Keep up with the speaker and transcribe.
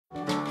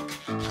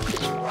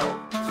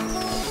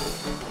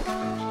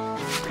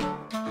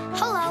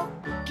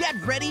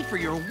for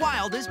your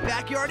wildest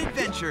backyard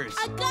adventures.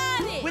 I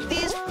got it! With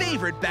these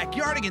favorite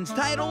Backyardigans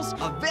titles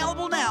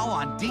available now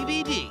on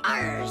DVD.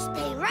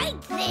 Stay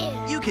right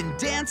there. You can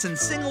dance and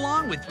sing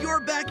along with your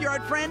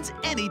backyard friends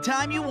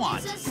anytime you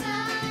want.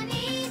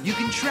 You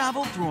can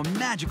travel through a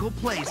magical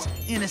place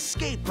and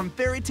escape from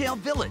Fairy Tale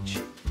Village.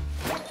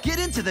 Get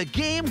into the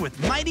game with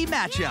Mighty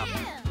Matchup.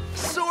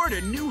 Soar to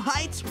new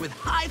heights with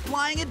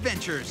high-flying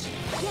adventures.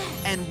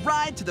 And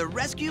ride to the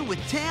rescue with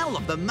Tale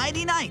of the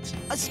Mighty Knights,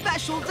 a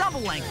special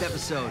double-length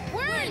episode.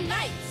 We're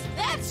knights,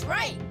 that's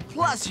right.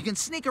 Plus, you can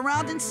sneak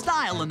around in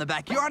style in the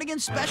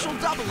Backyardigans special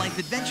double-length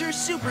adventure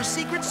Super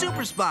Secret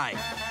Super Spy,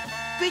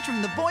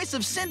 featuring the voice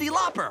of Cyndi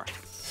Lauper.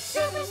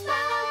 Super Spy,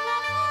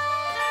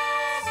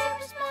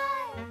 Super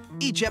Spy.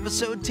 Each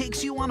episode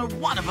takes you on a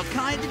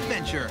one-of-a-kind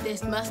adventure.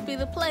 This must be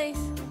the place.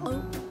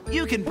 Oh.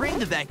 You can bring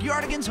the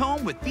Backyardigans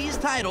home with these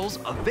titles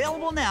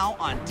available now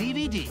on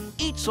DVD,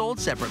 each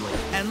sold separately.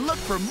 And look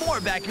for more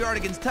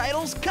Backyardigans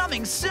titles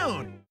coming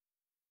soon.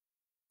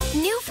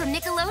 New from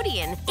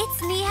Nickelodeon,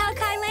 it's Ni Hao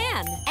Kai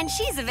Lan, and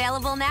she's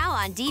available now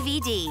on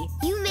DVD.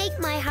 You make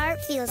my heart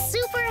feel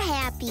super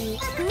happy.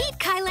 Meet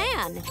Kai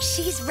Lan.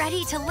 She's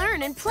ready to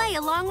learn and play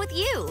along with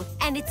you.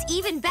 And it's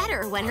even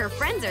better when her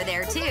friends are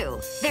there, too.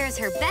 There's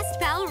her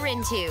best pal,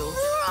 Rintu.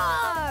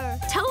 Roar!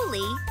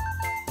 Toli.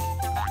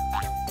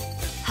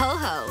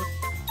 Ho-Ho.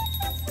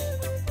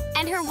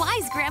 And her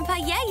wise grandpa,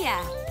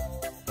 Yaya.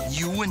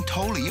 You and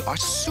Toli are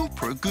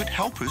super good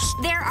helpers.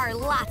 There are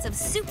lots of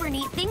super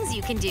neat things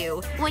you can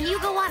do when you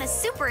go on a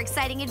super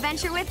exciting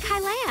adventure with Kai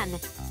Lan.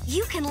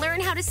 You can learn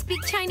how to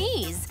speak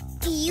Chinese.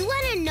 Do you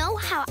want to know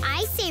how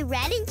I say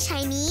red in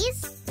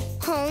Chinese?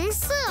 红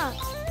色.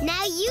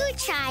 Now you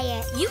try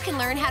it. You can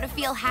learn how to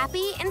feel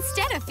happy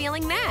instead of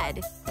feeling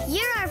mad.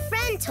 You're our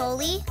friend,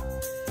 Toli.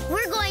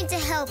 We're going to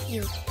help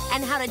you.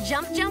 And how to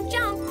jump, jump,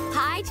 jump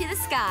high to the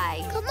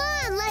sky. Come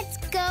on, let's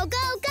go,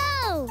 go,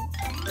 go.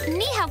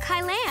 Ni Hao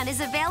Kai Lan is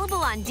available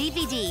on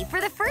DVD for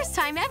the first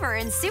time ever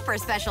in super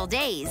special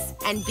days.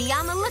 And be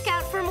on the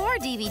lookout for more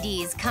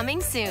DVDs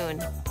coming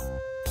soon.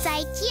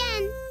 再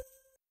见.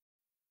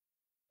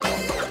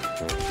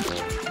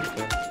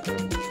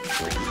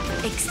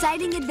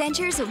 Exciting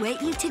adventures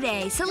await you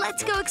today, so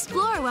let's go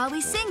explore while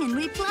we sing and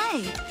we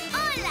play.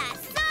 Hola,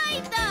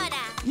 soy Dora.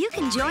 You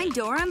can join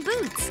Dora and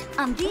Boots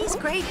on these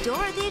great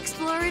Dora the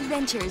Explorer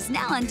adventures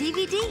now on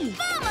DVD.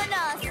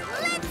 Vámonos,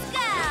 let's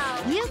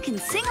go. You can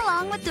sing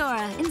along with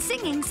Dora in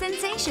Singing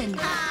Sensation.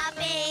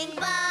 Popping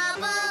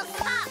bubbles,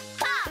 pop,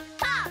 pop,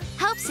 pop.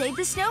 Help save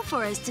the snow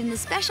forest in the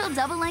special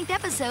double-length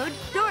episode,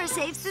 Dora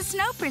Saves the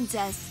Snow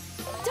Princess.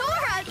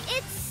 Dora,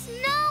 it's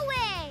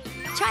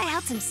snowing. Try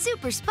out some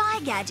super spy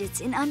gadgets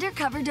in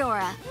Undercover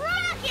Dora.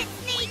 Rocket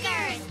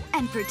sneakers.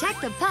 And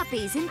protect the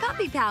puppies in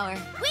Puppy Power.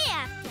 We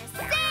have to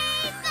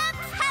save the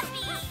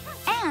puppies.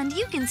 And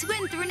you can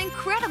swim through an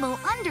incredible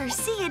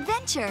undersea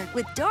adventure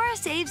with Dora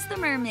Saves the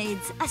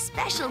Mermaids, a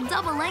special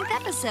double-length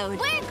episode.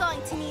 We're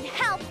going to need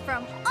help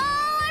from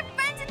all our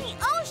friends in the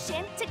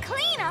ocean to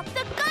clean up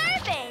the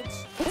garbage.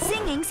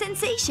 Singing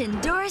Sensation,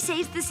 Dora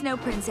Saves the Snow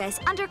Princess,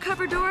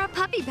 Undercover Dora,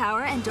 Puppy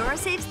Power, and Dora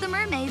Saves the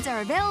Mermaids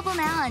are available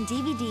now on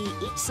DVD,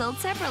 each sold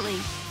separately.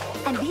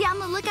 And be on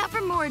the lookout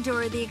for more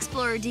Dora the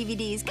Explorer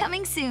DVDs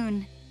coming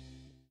soon.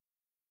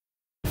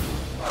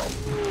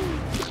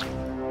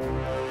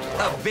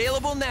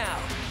 Available now,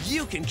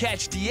 you can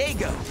catch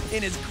Diego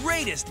in his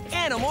greatest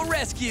animal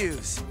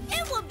rescues.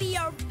 It will be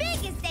our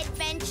biggest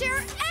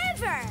adventure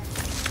ever.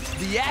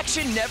 The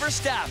action never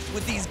stops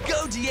with these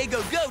Go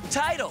Diego Go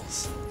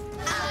titles.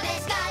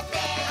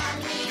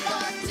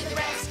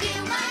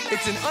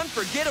 It's an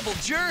unforgettable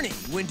journey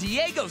when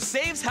Diego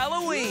saves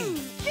Halloween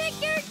Trick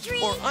or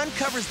treat. or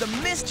uncovers the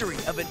mystery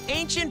of an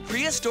ancient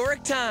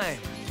prehistoric time.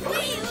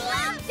 We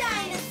love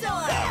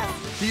dinosaurs.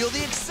 Feel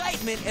the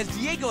excitement as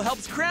Diego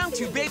helps crown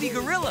 2 baby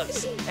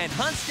gorillas and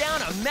hunts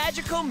down a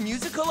magical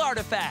musical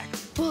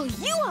artifact. Will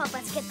you help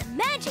us get the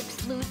magic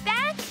flute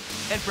back?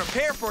 And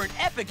prepare for an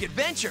epic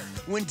adventure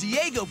when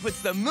Diego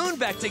puts the moon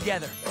back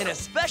together in a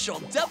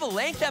special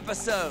double-length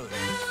episode.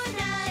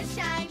 Luna,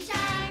 shine,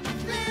 shine.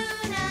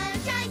 Luna,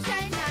 shine,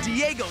 shine, shine.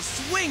 Diego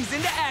swings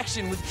into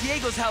action with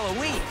Diego's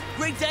Halloween,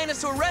 Great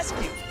Dinosaur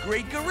Rescue,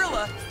 Great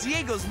Gorilla,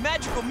 Diego's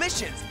Magical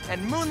Missions,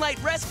 and Moonlight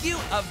Rescue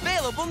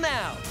available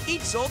now,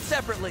 each sold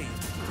separately.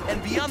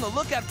 And be on the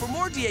lookout for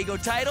more Diego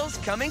titles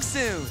coming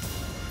soon.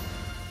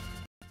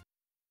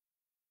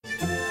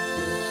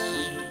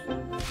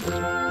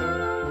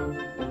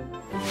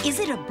 Is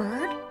it a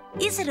bird?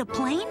 Is it a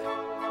plane?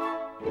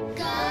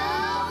 Go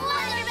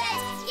Wonder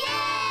Pets!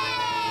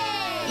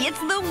 Yay! It's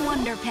the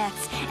Wonder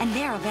Pets, and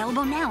they're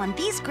available now on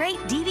these great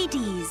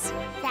DVDs.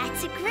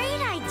 That's a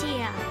great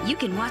idea. You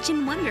can watch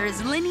and wonder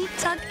as Linny,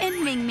 Tuck,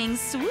 and Ming Ming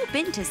swoop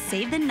in to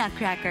save the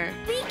Nutcracker.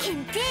 We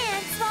can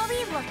dance while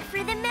we look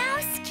for the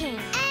Mouse King.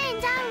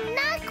 And our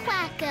Nutcracker.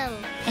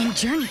 Quacko. And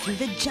journey through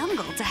the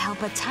jungle to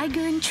help a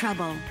tiger in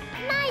trouble.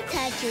 My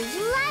touch is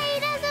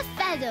light as a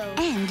feather.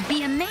 And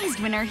be amazed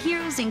when our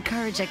heroes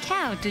encourage a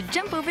cow to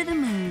jump over the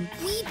moon.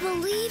 We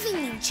believe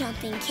in you,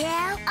 jumping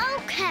cow.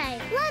 Okay,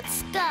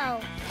 let's go.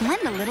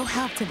 Lend a little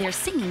help to their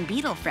singing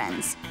beetle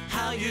friends.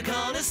 How you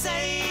gonna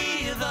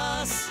save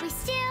us? We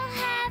still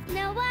have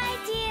no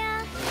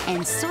idea.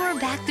 And soar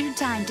back through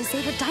time to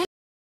save a dinosaur.